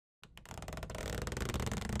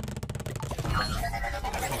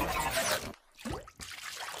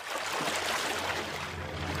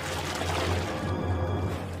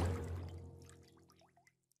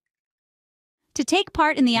To take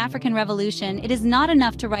part in the African Revolution, it is not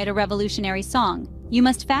enough to write a revolutionary song. You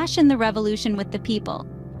must fashion the revolution with the people.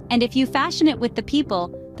 And if you fashion it with the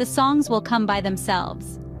people, the songs will come by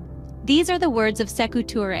themselves. These are the words of Sékou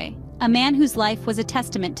Touré, a man whose life was a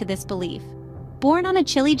testament to this belief. Born on a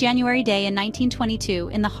chilly January day in 1922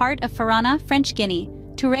 in the heart of Farana, French Guinea,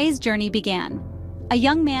 Touré's journey began. A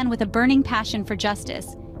young man with a burning passion for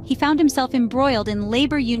justice, he found himself embroiled in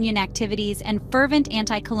labor union activities and fervent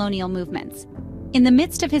anti-colonial movements. In the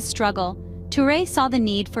midst of his struggle, Touré saw the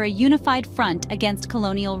need for a unified front against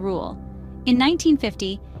colonial rule. In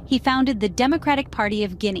 1950, he founded the Democratic Party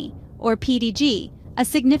of Guinea, or PDG, a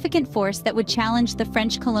significant force that would challenge the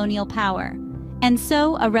French colonial power. And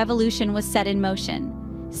so a revolution was set in motion.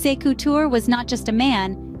 Sékou Touré was not just a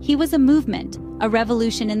man, he was a movement, a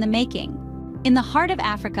revolution in the making. In the heart of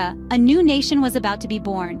Africa, a new nation was about to be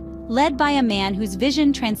born, led by a man whose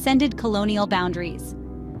vision transcended colonial boundaries.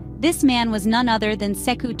 This man was none other than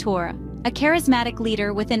Sékou Touré, a charismatic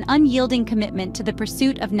leader with an unyielding commitment to the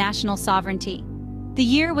pursuit of national sovereignty. The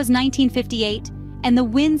year was 1958, and the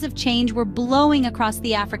winds of change were blowing across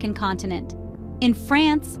the African continent. In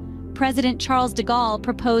France, President Charles de Gaulle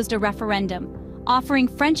proposed a referendum, offering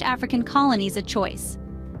French African colonies a choice.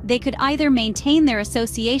 They could either maintain their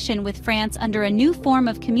association with France under a new form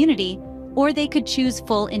of community, or they could choose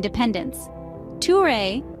full independence.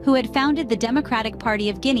 Touré, who had founded the Democratic Party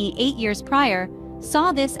of Guinea 8 years prior,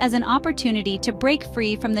 saw this as an opportunity to break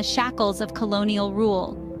free from the shackles of colonial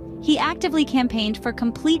rule. He actively campaigned for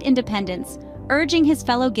complete independence, urging his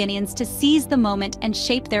fellow Guineans to seize the moment and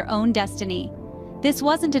shape their own destiny. This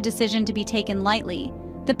wasn't a decision to be taken lightly.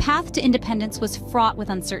 The path to independence was fraught with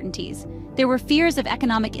uncertainties. There were fears of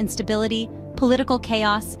economic instability, political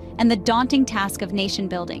chaos, and the daunting task of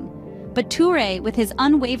nation-building. But Touré, with his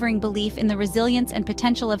unwavering belief in the resilience and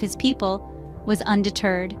potential of his people, was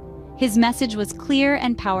undeterred. His message was clear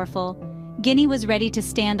and powerful. Guinea was ready to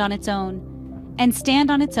stand on its own. And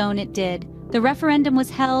stand on its own it did. The referendum was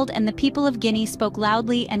held and the people of Guinea spoke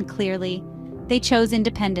loudly and clearly. They chose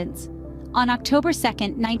independence. On October 2,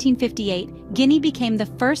 1958, Guinea became the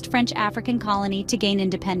first French African colony to gain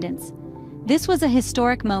independence. This was a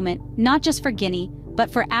historic moment, not just for Guinea,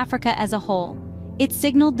 but for Africa as a whole. It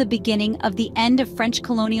signaled the beginning of the end of French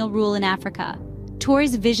colonial rule in Africa.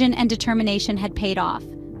 Touré's vision and determination had paid off,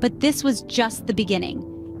 but this was just the beginning.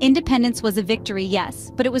 Independence was a victory,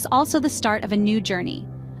 yes, but it was also the start of a new journey.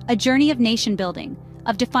 A journey of nation-building,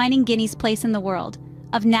 of defining Guinea's place in the world,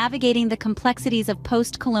 of navigating the complexities of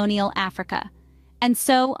post-colonial Africa. And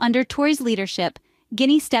so, under Touré's leadership,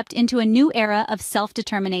 Guinea stepped into a new era of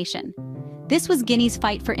self-determination. This was Guinea's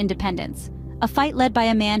fight for independence, a fight led by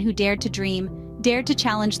a man who dared to dream, dared to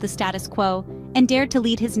challenge the status quo, and dared to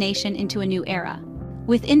lead his nation into a new era.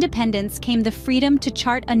 With independence came the freedom to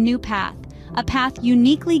chart a new path, a path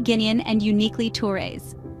uniquely Guinean and uniquely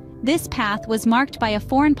Touré's. This path was marked by a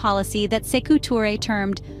foreign policy that Sékou Touré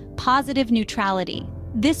termed positive neutrality.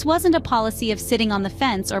 This wasn't a policy of sitting on the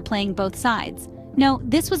fence or playing both sides. No,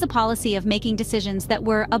 this was a policy of making decisions that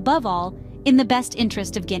were, above all, in the best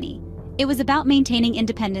interest of Guinea. It was about maintaining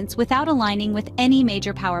independence without aligning with any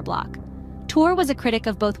major power bloc. Touré was a critic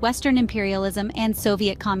of both Western imperialism and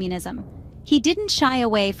Soviet communism. He didn't shy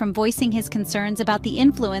away from voicing his concerns about the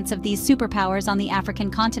influence of these superpowers on the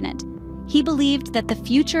African continent. He believed that the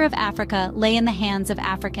future of Africa lay in the hands of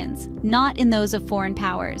Africans, not in those of foreign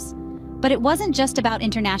powers. But it wasn't just about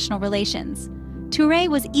international relations. Touré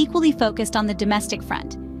was equally focused on the domestic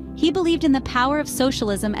front. He believed in the power of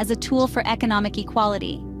socialism as a tool for economic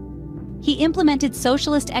equality. He implemented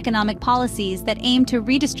socialist economic policies that aimed to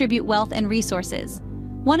redistribute wealth and resources.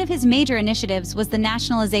 One of his major initiatives was the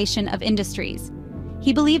nationalization of industries.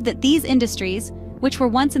 He believed that these industries, which were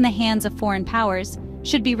once in the hands of foreign powers,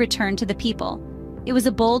 should be returned to the people. It was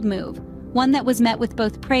a bold move, one that was met with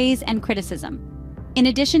both praise and criticism. In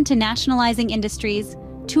addition to nationalizing industries,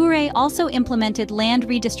 Touré also implemented land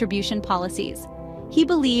redistribution policies. He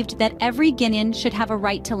believed that every Guinean should have a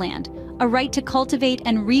right to land, a right to cultivate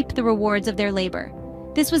and reap the rewards of their labor.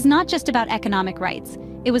 This was not just about economic rights,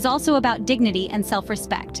 it was also about dignity and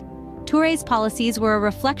self-respect. Touré's policies were a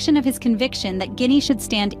reflection of his conviction that Guinea should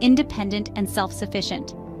stand independent and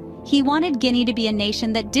self-sufficient. He wanted Guinea to be a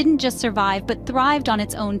nation that didn't just survive but thrived on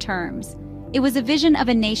its own terms. It was a vision of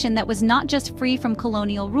a nation that was not just free from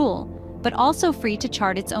colonial rule, but also free to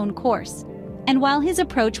chart its own course. And while his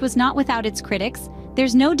approach was not without its critics,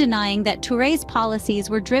 there's no denying that Touré's policies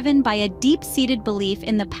were driven by a deep-seated belief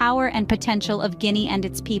in the power and potential of Guinea and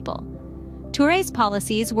its people. Touré's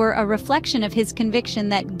policies were a reflection of his conviction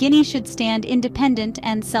that Guinea should stand independent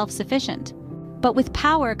and self-sufficient. But with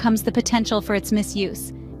power comes the potential for its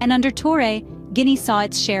misuse, and under Touré, Guinea saw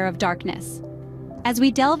its share of darkness. As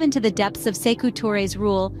we delve into the depths of Sékou Touré's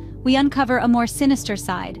rule, we uncover a more sinister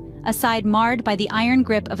side, a side marred by the iron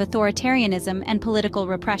grip of authoritarianism and political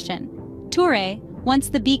repression. Touré, once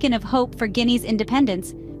the beacon of hope for Guinea's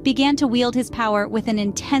independence, began to wield his power with an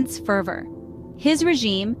intense fervor. His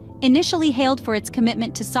regime, initially hailed for its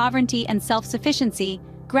commitment to sovereignty and self-sufficiency,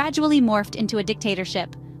 gradually morphed into a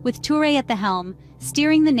dictatorship, with Touré at the helm,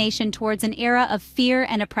 steering the nation towards an era of fear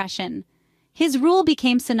and oppression. His rule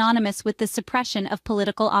became synonymous with the suppression of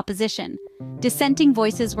political opposition. Dissenting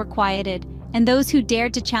voices were quieted, and those who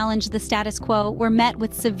dared to challenge the status quo were met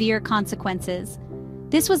with severe consequences.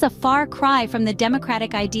 This was a far cry from the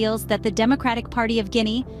democratic ideals that the Democratic Party of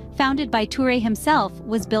Guinea, founded by Touré himself,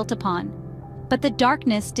 was built upon. But the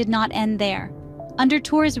darkness did not end there. Under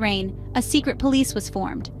Touré's reign, a secret police was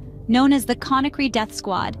formed. Known as the Conakry Death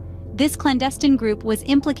Squad, this clandestine group was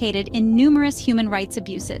implicated in numerous human rights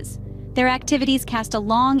abuses. Their activities cast a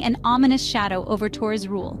long and ominous shadow over Touré's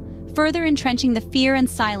rule, further entrenching the fear and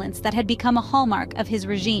silence that had become a hallmark of his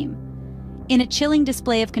regime. In a chilling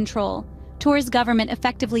display of control, Touré's government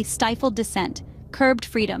effectively stifled dissent, curbed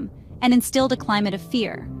freedom, and instilled a climate of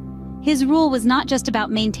fear. His rule was not just about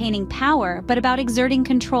maintaining power, but about exerting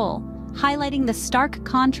control, highlighting the stark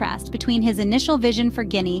contrast between his initial vision for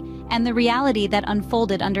Guinea and the reality that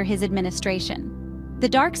unfolded under his administration. The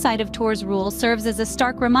dark side of Touré's rule serves as a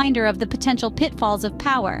stark reminder of the potential pitfalls of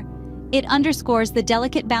power. It underscores the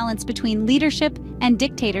delicate balance between leadership and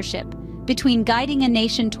dictatorship, between guiding a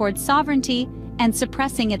nation towards sovereignty and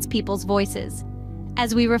suppressing its people's voices.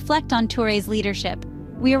 As we reflect on Touré's leadership,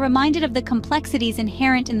 we are reminded of the complexities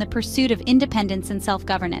inherent in the pursuit of independence and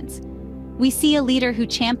self-governance. We see a leader who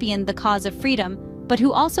championed the cause of freedom, but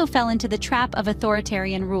who also fell into the trap of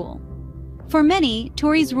authoritarian rule. For many,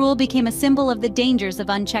 Touré's rule became a symbol of the dangers of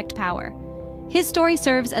unchecked power. His story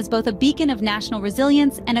serves as both a beacon of national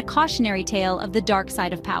resilience and a cautionary tale of the dark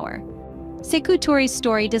side of power. Sékou Touré's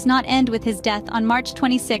story does not end with his death on March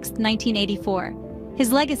 26, 1984.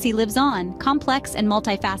 His legacy lives on, complex and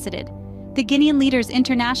multifaceted. The Guinean leader's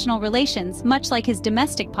international relations, much like his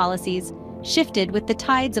domestic policies, shifted with the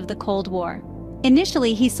tides of the Cold War.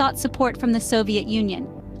 Initially, he sought support from the Soviet Union,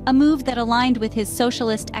 a move that aligned with his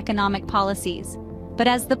socialist economic policies. But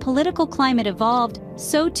as the political climate evolved,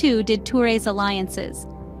 so too did Touré's alliances.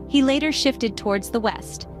 He later shifted towards the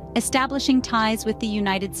West, establishing ties with the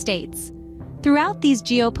United States. Throughout these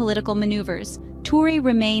geopolitical maneuvers, Touré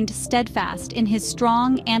remained steadfast in his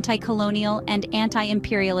strong anti-colonial and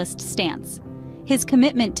anti-imperialist stance. His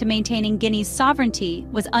commitment to maintaining Guinea's sovereignty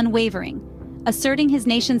was unwavering, asserting his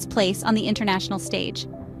nation's place on the international stage.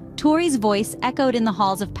 Touré's voice echoed in the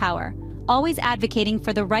halls of power, always advocating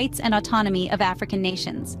for the rights and autonomy of African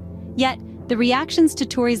nations. Yet, the reactions to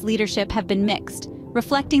Touré's leadership have been mixed,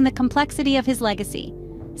 reflecting the complexity of his legacy.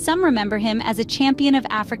 Some remember him as a champion of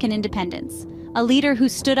African independence, a leader who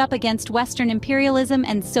stood up against Western imperialism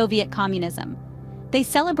and Soviet communism. They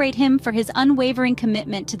celebrate him for his unwavering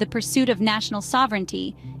commitment to the pursuit of national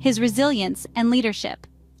sovereignty, his resilience, and leadership.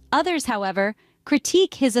 Others, however,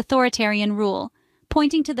 critique his authoritarian rule,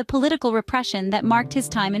 pointing to the political repression that marked his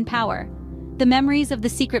time in power. The memories of the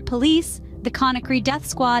secret police, the Conakry Death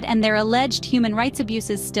Squad, and their alleged human rights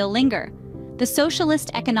abuses still linger. The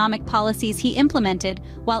socialist economic policies he implemented,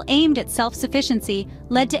 while aimed at self-sufficiency,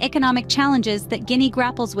 led to economic challenges that Guinea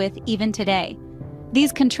grapples with even today.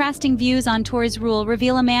 These contrasting views on Touré's rule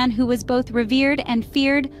reveal a man who was both revered and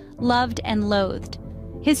feared, loved and loathed.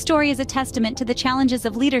 His story is a testament to the challenges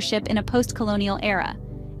of leadership in a post-colonial era.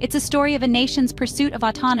 It's a story of a nation's pursuit of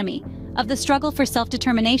autonomy, of the struggle for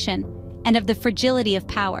self-determination, and of the fragility of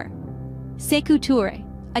power. Sékou Touré,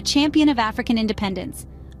 a champion of African independence,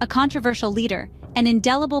 a controversial leader, an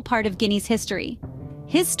indelible part of Guinea's history.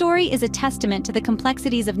 His story is a testament to the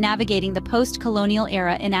complexities of navigating the post-colonial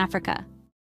era in Africa.